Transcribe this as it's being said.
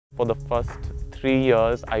For the first 3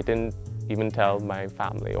 years, I didn't even tell my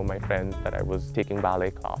family or my friends that I was taking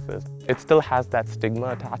ballet classes. It still has that stigma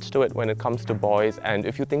attached to it when it comes to boys, and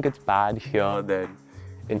if you think it's bad here, then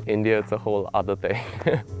in India it's a whole other thing.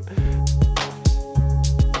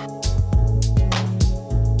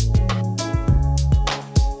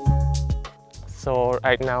 So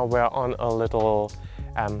right now we're on a little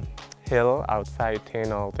hill outside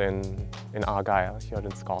Taynuilt in Argyll, here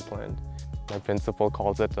in Scotland. My principal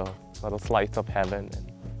calls it a little slice of heaven.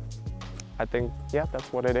 And I think, yeah,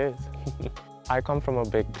 that's what it is. I come from a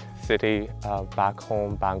big city back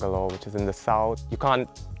home, Bangalore, which is in the south. You can't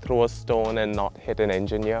throw a stone and not hit an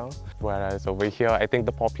engineer. Whereas over here, I think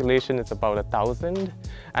the population is about 1,000,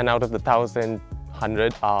 and out of the 1,000,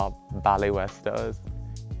 100 are ballet westers.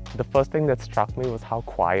 The first thing that struck me was how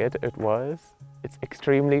quiet it was. It's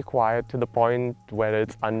extremely quiet to the point where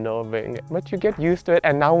it's unnerving, but you get used to it.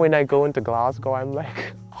 And now when I go into Glasgow, I'm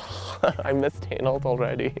like, oh, I miss Taynuilt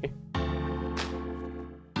already.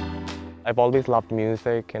 I've always loved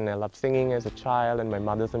music and I loved singing as a child, and my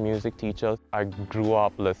mother's a music teacher. I grew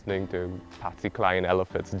up listening to Patsy Cline, Ella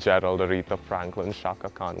Fitzgerald, Aretha Franklin, Shaka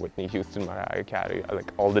Khan, Whitney Houston, Mariah Carey,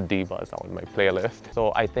 like all the divas on my playlist.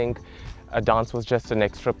 So I think a dance was just an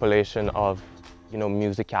extrapolation of, you know,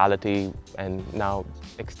 musicality, and now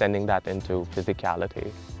extending that into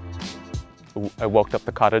physicality. I worked up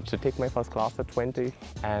the courage to take my first class at 20,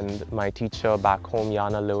 and my teacher back home,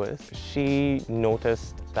 Yana Lewis, she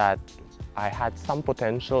noticed that I had some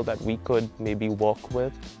potential that we could maybe work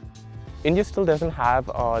with. India still doesn't have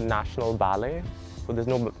a national ballet, so there's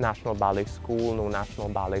no national ballet school, no national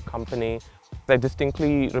ballet company. I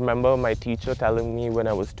distinctly remember my teacher telling me when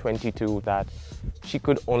I was 22 that she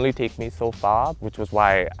could only take me so far, which was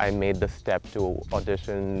why I made the step to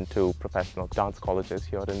audition to professional dance colleges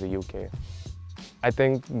here in the UK. I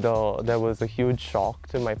think there was a huge shock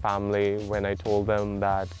to my family when I told them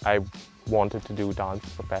that I wanted to do dance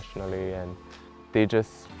professionally, and they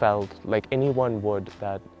just felt like anyone would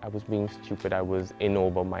that I was being stupid, I was in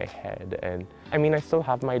over my head. And I mean, I still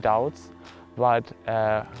have my doubts, but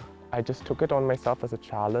I just took it on myself as a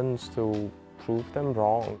challenge to prove them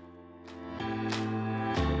wrong.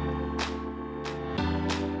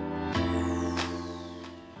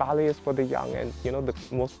 Ballet is for the young, and you know,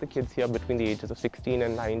 most of the kids here between the ages of 16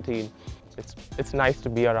 and 19, it's nice to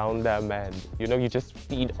be around them, and you know, you just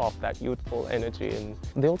feed off that youthful energy. And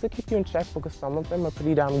they also keep you in check because some of them are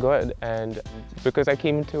pretty damn good, and because I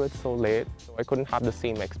came into it so late, so I couldn't have the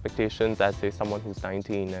same expectations as, say, someone who's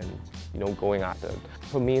 19 and, you know, going at it.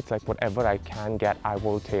 For me, it's like whatever I can get, I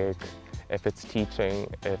will take. If it's teaching,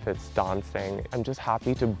 if it's dancing, I'm just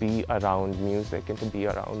happy to be around music and to be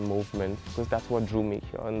around movement, because that's what drew me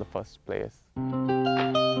here in the first place.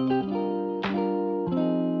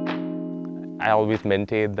 I always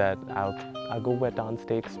maintain that I'll go where dance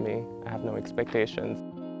takes me. I have no expectations.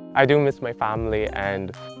 I do miss my family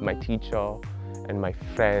and my teacher and my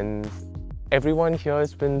friends. Everyone here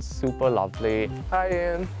has been super lovely. Hi,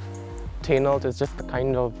 Ian. Taynuilt is just the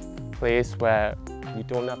kind of place where you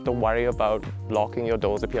don't have to worry about locking your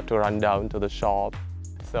doors if you have to run down to the shop.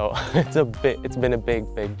 So it's been a big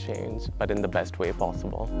change, but in the best way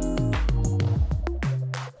possible.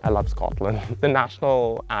 I love Scotland. The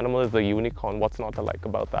national animal is the unicorn. What's not to like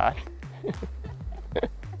about that?